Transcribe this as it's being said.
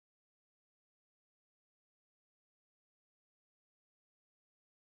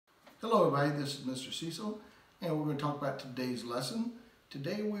Hello everybody, this is Mr. Cecil, and we're going to talk about today's lesson.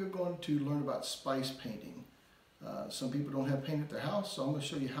 Today we're going to learn about spice painting. Some people don't have paint at their house, so I'm going to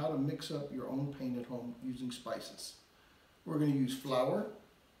show you how to mix up your own paint at home using spices. We're going to use flour,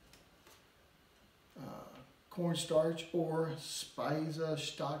 cornstarch or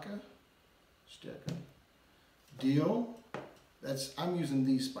Speisestärke, dill. I'm using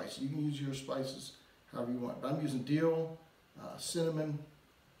these spices. You can use your spices however you want, but I'm using dill, cinnamon,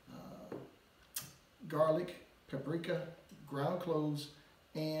 garlic, paprika, ground cloves,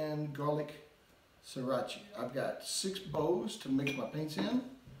 and garlic sriracha. I've got 6 bowls to mix my paints in.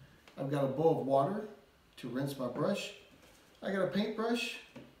 I've got a bowl of water to rinse my brush. I got a paintbrush.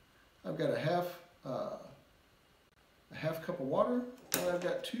 I've got a half cup of water, and I've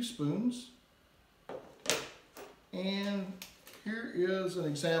got 2 spoons. And here is an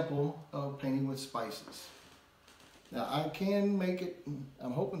example of painting with spices. Now I can make it,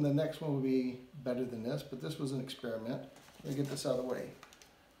 I'm hoping the next one will be better than this, but this was an experiment. Let me get this out of the way.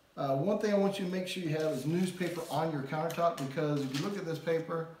 One thing I want you to make sure you have is newspaper on your countertop, because if you look at this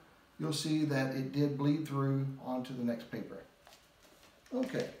paper, you'll see that it did bleed through onto the next paper.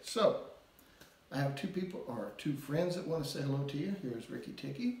 Okay, so I have 2 friends that want to say hello to you. Here's Ricky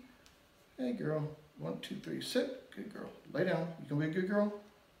Ticky. Hey girl, 1, 2, 3, sit. Good girl. Lay down. You gonna be a good girl?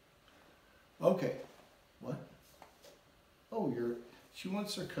 Okay. What? Oh, she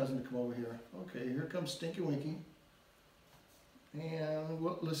wants her cousin to come over here. Okay, here comes Stinky Winky. And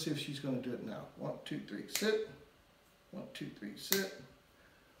let's see if she's going to do it now. 1, 2, 3, sit. 1, 2, 3, sit.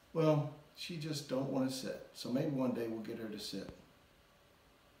 Well, she just don't want to sit. So maybe one day we'll get her to sit.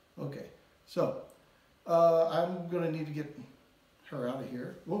 Okay, so I'm going to need to get her out of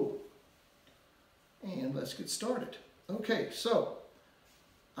here. Whoa. And let's get started. Okay, so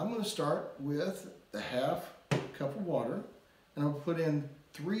I'm going to start with the half cup of water. And I'll put in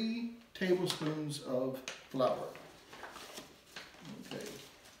 3 tablespoons of flour. Okay.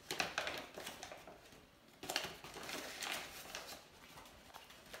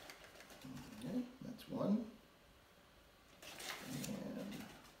 Okay, that's 1. And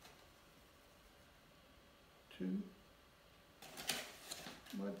 2.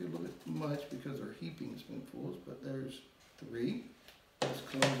 Might be a little bit much because they're heaping spoonfuls, but there's 3. Let's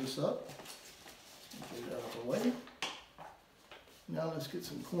close this up. Get it out of the way. Now let's get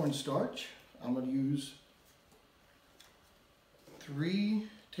some cornstarch. I'm going to use 3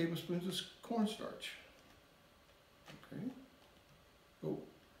 tablespoons of cornstarch. Okay. Oh,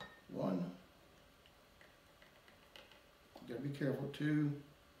 1. You got to be careful. 2.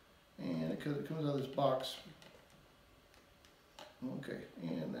 And because it comes out of this box. Okay,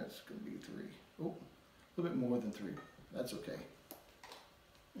 and that's going to be 3. Oh, a little bit more than 3. That's okay.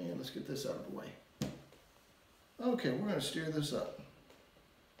 And let's get this out of the way. Okay, we're going to stir this up.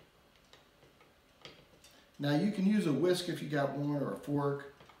 Now you can use a whisk if you got one, or a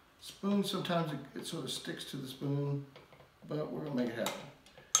fork. Spoon, sometimes it sort of sticks to the spoon, but we're going to make it happen.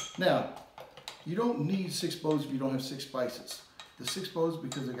 Now, you don't need 6 bowls if you don't have 6 spices. The 6 bowls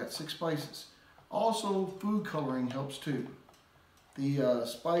because they got 6 spices. Also, food coloring helps too. The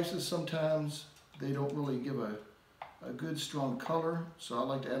spices, sometimes they don't really give a good strong color, so I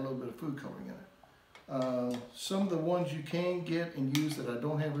like to add a little bit of food coloring in it. Some of the ones you can get and use that I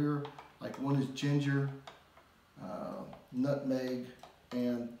don't have here, like one is ginger, nutmeg,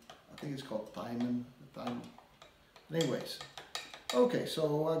 and I think it's called thyme. Anyways, okay,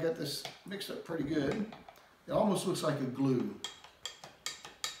 so I got this mixed up pretty good. It almost looks like a glue.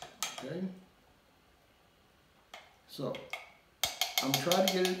 Okay, so I'm trying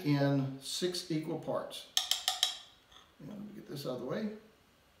to get it in 6 equal parts. And let me get this out of the way.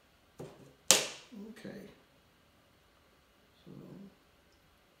 Okay, so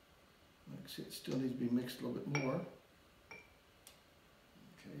like I see, it still needs to be mixed a little bit more.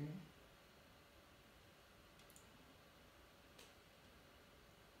 Okay.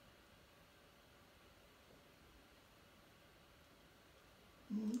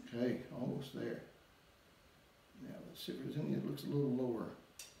 Okay, almost there. Now let's see if there's any that looks a little lower.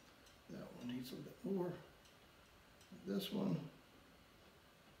 That one needs a bit more. This one.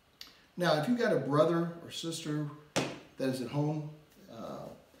 Now, if you've got a brother or sister that is at home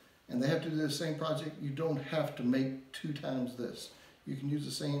and they have to do the same project, you don't have to make 2 times this. You can use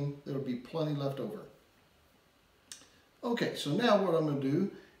the same, there'll be plenty left over. Okay, so now what I'm going to do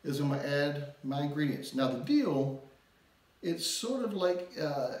is I'm going to add my ingredients. Now the dill, it's sort of like,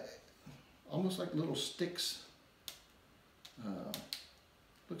 almost like little sticks.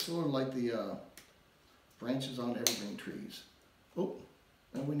 Looks a little like the branches on evergreen trees. Oh,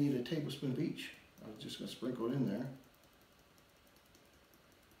 and we need a tablespoon of each. I was just going to sprinkle it in there.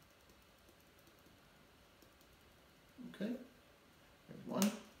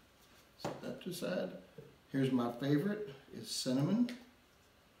 to the side. Here's my favorite, it's cinnamon.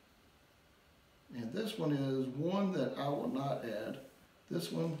 And this one is one that I will not add.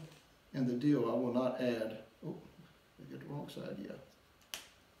 This one and the deal I will not add. Oh, I get the wrong side, yeah.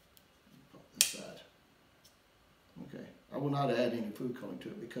 Pop this side. Okay, I will not add any food coloring to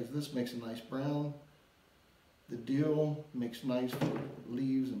it because this makes a nice brown. The dill makes nice for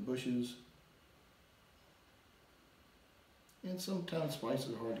leaves and bushes. And sometimes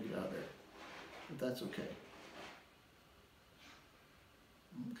spices are hard to get out of there, but that's okay.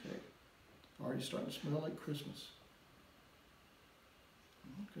 Okay, already starting to smell like Christmas.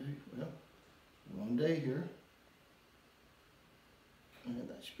 Okay, well, one day here, and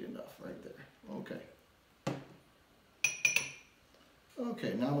that should be enough right there. Okay.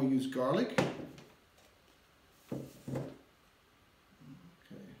 Okay, now we use garlic. Okay.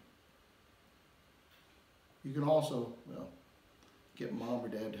 You can also, well, get mom or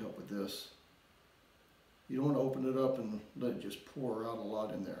dad to help with this. You don't want to open it up and let it just pour out a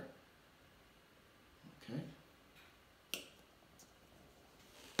lot in there. Okay.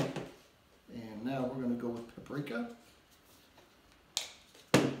 And now we're going to go with paprika.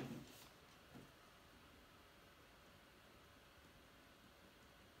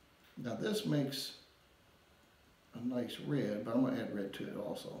 Now this makes a nice red, but I'm going to add red to it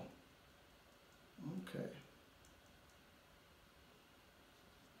also. Okay.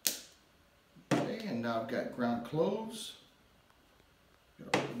 Okay, and now I've got ground cloves.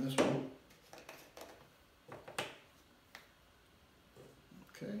 Gotta open this one.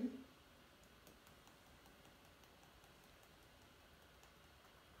 Okay.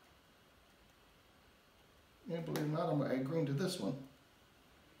 And believe it or not, I'm going to add green to this one.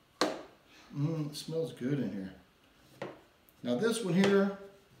 It smells good in here. Now this one here,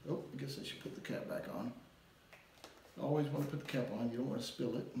 oh, I guess I should put the cap back on. I always want to put the cap on. You don't want to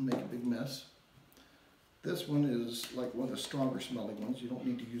spill it and make a big mess. This one is like one of the stronger smelling ones. You don't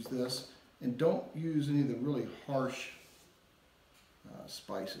need to use this. And don't use any of the really harsh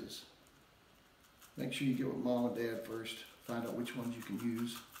spices. Make sure you get with mom and dad first. Find out which ones you can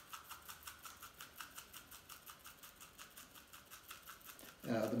use.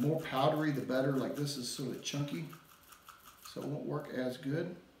 The more powdery, the better. Like this is sort of chunky, so it won't work as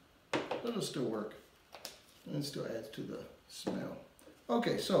good, but it'll still work. And it still adds to the smell.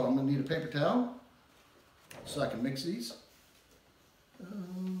 Okay, so I'm going to need a paper towel so I can mix these.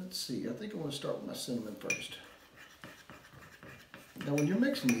 Let's see, I think I want to start with my cinnamon first. Now when you're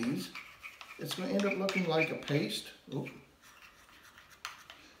mixing these, it's going to end up looking like a paste. Oh.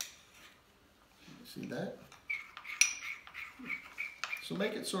 See that? So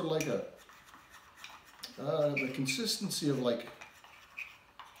make it sort of like a, the consistency of like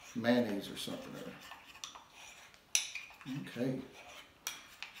mayonnaise or something there. Okay.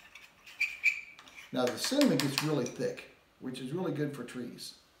 Now the cinnamon gets really thick, which is really good for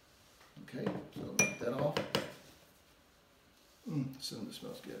trees. Okay, so knock that off. Cinnamon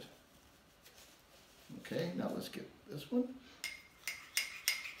smells good. Okay, now let's get this one.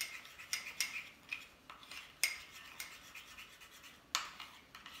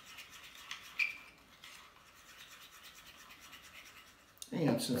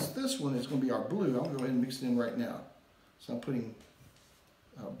 And since this one is going to be our blue, I'm going to go ahead and mix it in right now. So I'm putting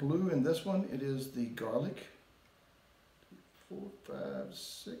blue in this one. It is the garlic. 4, 5,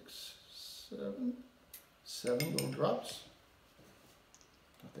 6, 7. 7 little drops.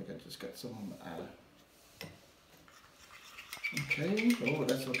 I think I just got some on the eye. Okay, oh,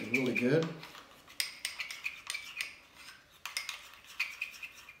 that's looking really good.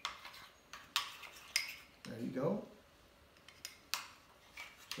 There you go.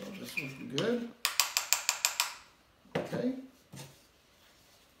 So this looking good. Okay.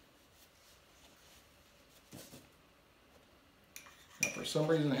 Now for some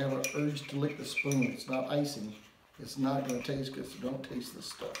reason I have an urge to lick the spoon. It's not icing. It's not going to taste good, so don't taste this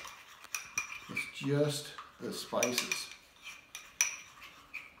stuff. It's just the spices.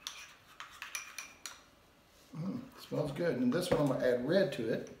 Smells good. And this one I'm going to add red to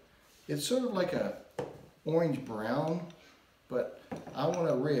it. It's sort of like a orange brown, but I want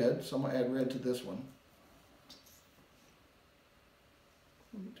a red, so I'm going to add red to this one.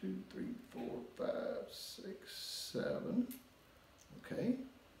 1, 2, 3, 4, 5, 6, 7. Okay.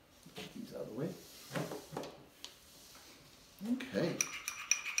 Get these out of the way. Okay.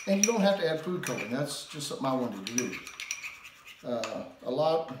 And you don't have to add food coloring. That's just something I wanted to do. A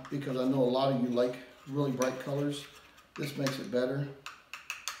lot, because I know a lot of you like really bright colors. This makes it better.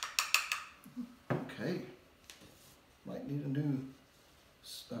 Okay. Might need a new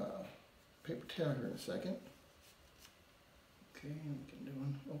paper towel here in a second. Okay, we can do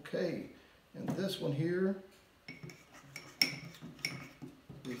one. Okay. And this one here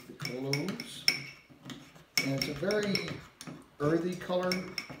is the clothes. And it's a very earthy color,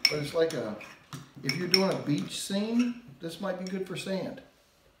 but it's like a, if you're doing a beach scene, this might be good for sand.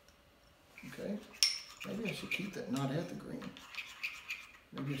 Okay, maybe I should keep that, not add the green.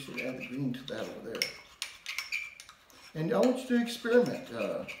 Maybe I should add the green to that over there. And I want you to experiment.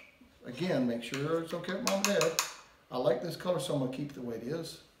 Again, make sure it's okay with Mom and Dad. I like this color, so I'm gonna keep it the way it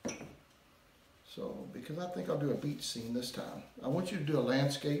is. So, because I think I'll do a beach scene this time. I want you to do a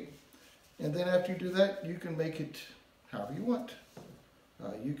landscape, and then after you do that, you can make it however you want.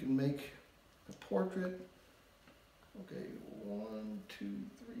 You can make a portrait. Okay, 1, 2,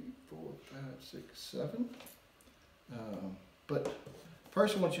 3, 4, 5, 6, 7. But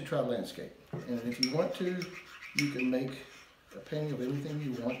first I want you to try landscape. And if you want to, you can make a painting of anything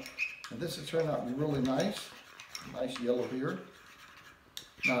you want. And this has turned out really nice. Nice yellow here.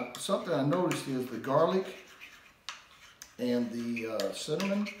 Now, something I noticed is the garlic and the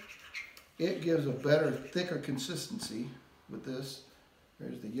cinnamon, it gives a better, thicker consistency with this.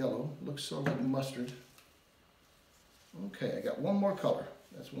 There's the yellow. Looks sort of like mustard. Okay, I got one more color.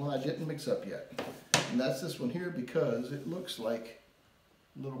 That's one I didn't mix up yet. And that's this one here because it looks like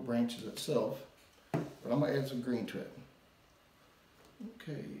little branches itself. But I'm going to add some green to it.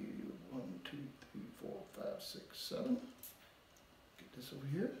 Okay, 1, 2, 3, 4, 5, 6, 7. Get this over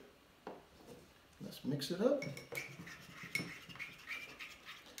here. Let's mix it up.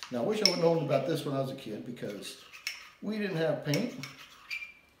 Now, I wish I would have known about this when I was a kid because we didn't have paint.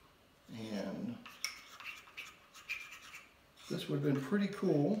 And this would have been pretty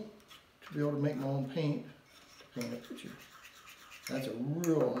cool to be able to make my own paint to paint a picture. That's a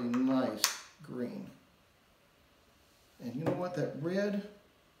really nice green. And you know what? That red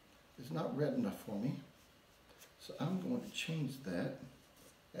is not red enough for me. So I'm going to change that,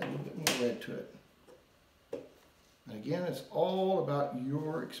 add a little bit more red to it. And again, it's all about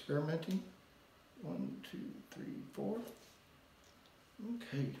your experimenting. 1, 2, 3, 4.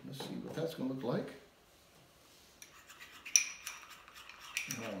 Okay, let's see what that's going to look like.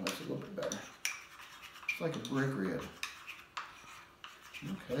 Oh, that's a little bit better. It's like a brick red.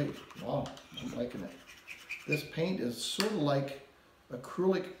 Okay, wow, I'm liking it. This paint is sort of like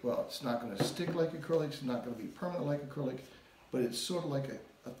acrylic. Well, it's not going to stick like acrylic. It's not going to be permanent like acrylic, but it's sort of like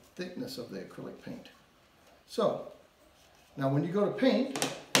a thickness of the acrylic paint. So, now when you go to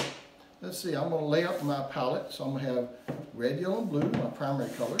paint, let's see, I'm going to lay out my palette. So I'm going to have red, yellow, and blue, my primary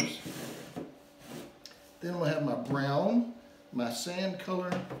colors. Then I'm going to have my brown, my sand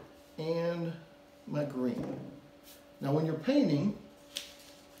color, and my green. Now when you're painting,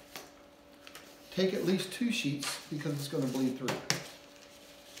 take at least 2 sheets because it's going to bleed through.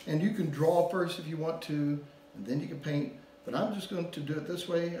 And you can draw first if you want to, and then you can paint. But I'm just going to do it this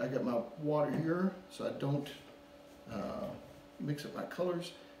way. I got my water here so I don't mix up my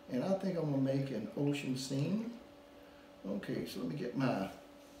colors. And I think I'm going to make an ocean scene. Okay, so let me get my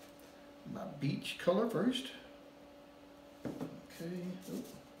beach color first. Okay, oh,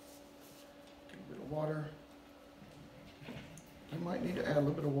 get a bit of water. You might need to add a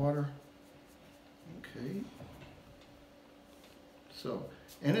little bit of water. Okay. So,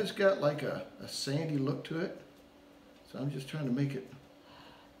 and it's got like a sandy look to it. So I'm just trying to make it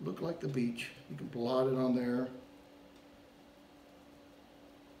look like the beach. You can blot it on there.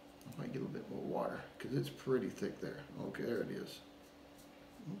 I might get a little bit more water because it's pretty thick there. Okay, there it is.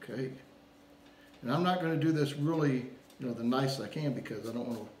 Okay. And I'm not going to do this really, the nicest I can because I don't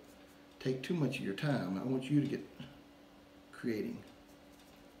want to take too much of your time. I want you to get creating.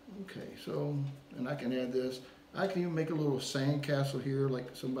 Okay, so, and I can add this. I can even make a little sand castle here, like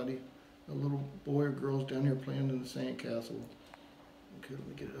somebody, a little boy or girl's down here playing in the sand castle. Okay, let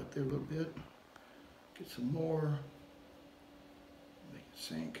me get it up there a little bit. Get some more. Make a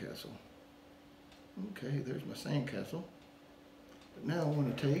sand castle. Okay, there's my sand castle. But now I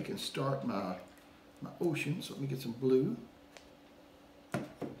want to take and start my ocean. So let me get some blue.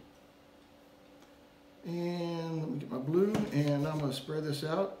 And let me get my blue, and I'm going to spread this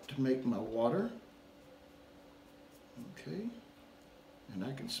out to make my water. Okay, and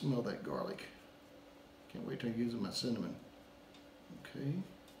I can smell that garlic. Can't wait till I'm using my cinnamon. Okay,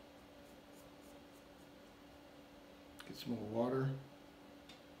 get some more water.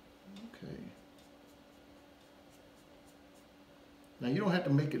 Okay. Now you don't have to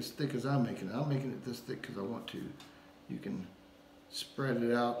make it as thick as I'm making it. I'm making it this thick because I want to. You can spread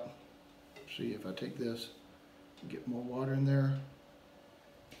it out. See, if I take this and get more water in there,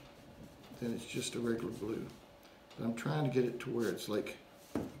 then it's just a regular blue. But I'm trying to get it to where it's like,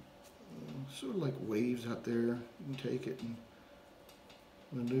 sort of like waves out there. You can take it and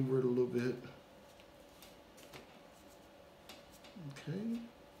maneuver it a little bit. Okay.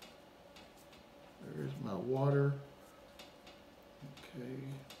 There's my water. Okay.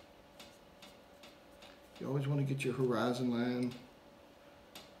 You always want to get your horizon line.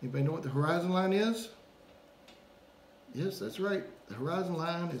 Anybody know what the horizon line is? Yes, that's right. The horizon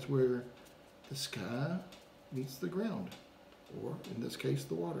line is where the sky meets the ground, or in this case,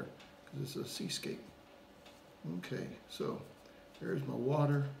 the water, because it's a seascape. Okay, so there's my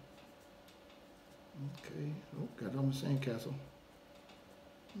water. Okay, oh, got it on the sandcastle.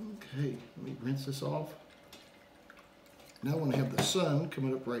 Okay, let me rinse this off. Now I want to have the sun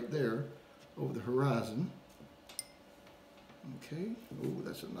coming up right there over the horizon. Okay, oh,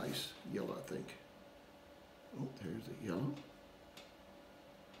 that's a nice yellow, I think. Oh, there's the yellow.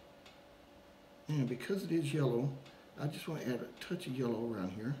 And because it is yellow, I just want to add a touch of yellow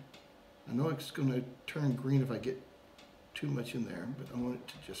around here. I know it's going to turn green if I get too much in there, but I want it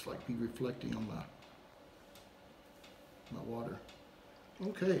to just like be reflecting on my water.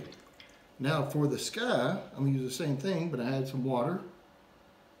 Okay, now for the sky, I'm going to use the same thing, but I add some water.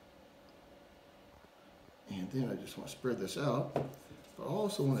 And then I just want to spread this out. But I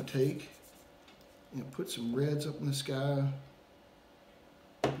also want to take and put some reds up in the sky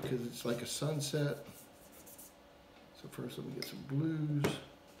because it's like a sunset. So first let me get some blues.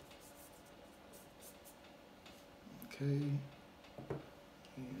 Okay,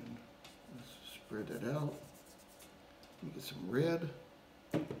 and let's spread that out. Let me get some red.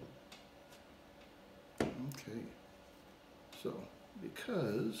 Okay, so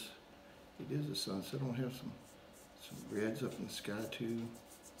because it is a sunset, I want to have some reds up in the sky too.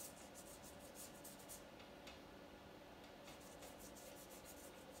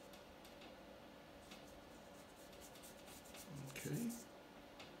 Okay.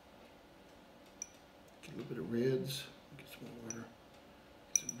 Get a little bit of reds. Get some more water.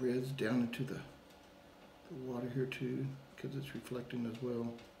 Get some reds down into the water here too, because it's reflecting as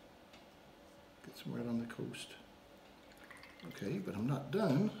well. Get some red on the coast. Okay, but I'm not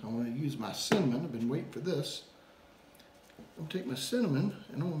done. I want to use my cinnamon. I've been waiting for this. I'm going to take my cinnamon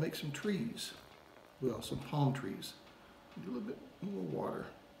and I'm going to make some trees. Well, some palm trees. A little bit more water.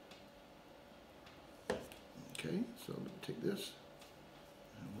 Okay, so I'm going to take this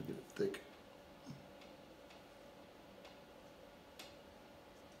and I'm going to get it thick.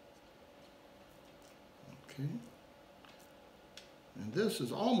 Okay. And this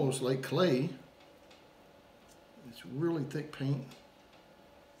is almost like clay. It's really thick paint.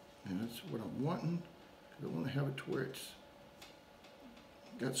 And that's what I'm wanting. I want to have it to where it's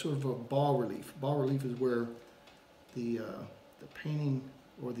got sort of a bas relief. Bas relief is where the painting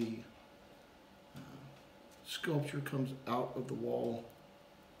or the sculpture comes out of the wall.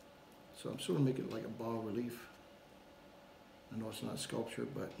 So I'm sort of making it like a bas relief. I know it's not sculpture,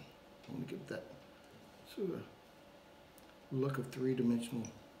 but I want to give that sort of look of three-dimensional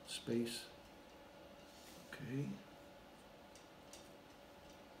space. Okay.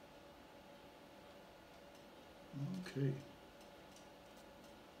 Okay.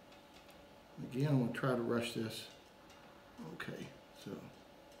 Again, I'm going to try to rush this. Okay, so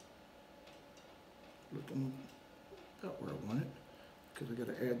looking about where I want it, because I got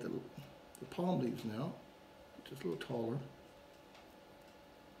to add the palm leaves now, just a little taller.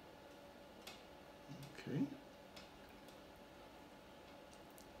 Okay.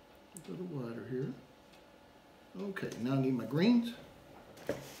 A little wider here. Okay, now I need my greens.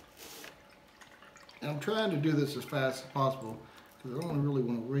 And I'm trying to do this as fast as possible because I don't really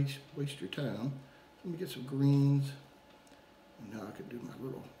want to waste your time. Let me get some greens. And now I can do my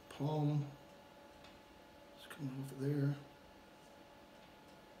little palm. It's coming over there.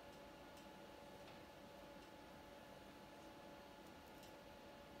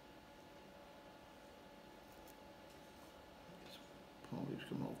 Get some palm leaves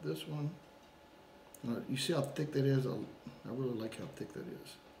coming off this one. You see how thick that is? I really like how thick that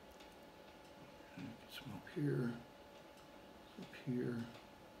is. Get some up here, some up here,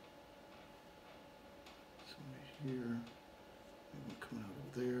 some right here, and one coming out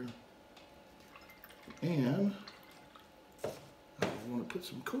over there. And I want to put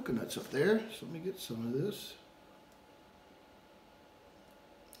some coconuts up there, so let me get some of this.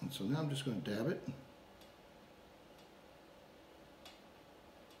 And so now I'm just going to dab it. I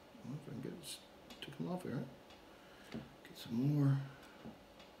don't know if I can get it to come off there. Get some more.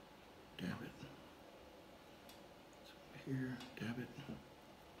 Dab it. Here, dab it.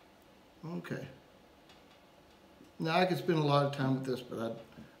 Okay. Now I could spend a lot of time with this, but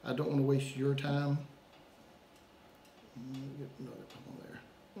I don't want to waste your time. Get another palm there.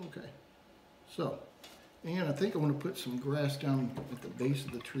 Okay. So And I think I want to put some grass down at the base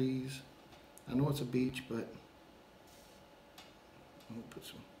of the trees. I know it's a beach, but I'm going to put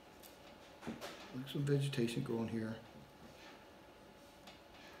some vegetation growing here.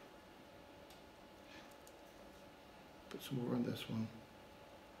 Put some more on this one.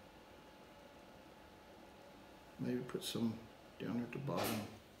 Maybe put some down at the bottom.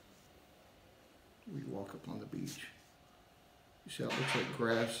 We walk up on the beach. You see how it looks like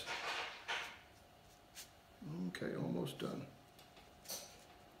grass? Okay, almost done.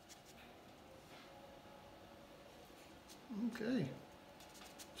 Okay.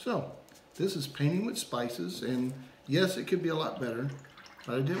 So, this is painting with spices, and yes, it could be a lot better,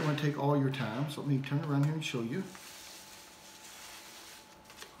 but I didn't want to take all your time, so let me turn around here and show you.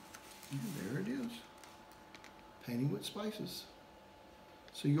 And there it is. Painting with spices.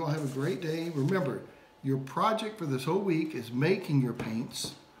 So you all have a great day. Remember, your project for this whole week is making your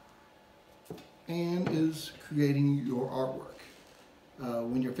paints and is creating your artwork.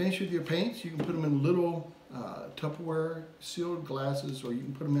 When you're finished with your paints, you can put them in little Tupperware sealed glasses, or you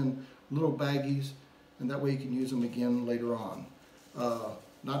can put them in little baggies, and that way you can use them again later on.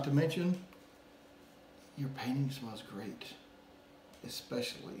 Not to mention, your painting smells great,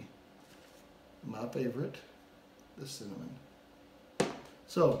 especially my favorite, the cinnamon.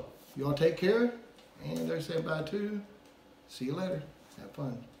 So, you all take care, and they're saying bye too. See you later. Have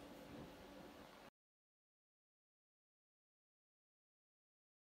fun.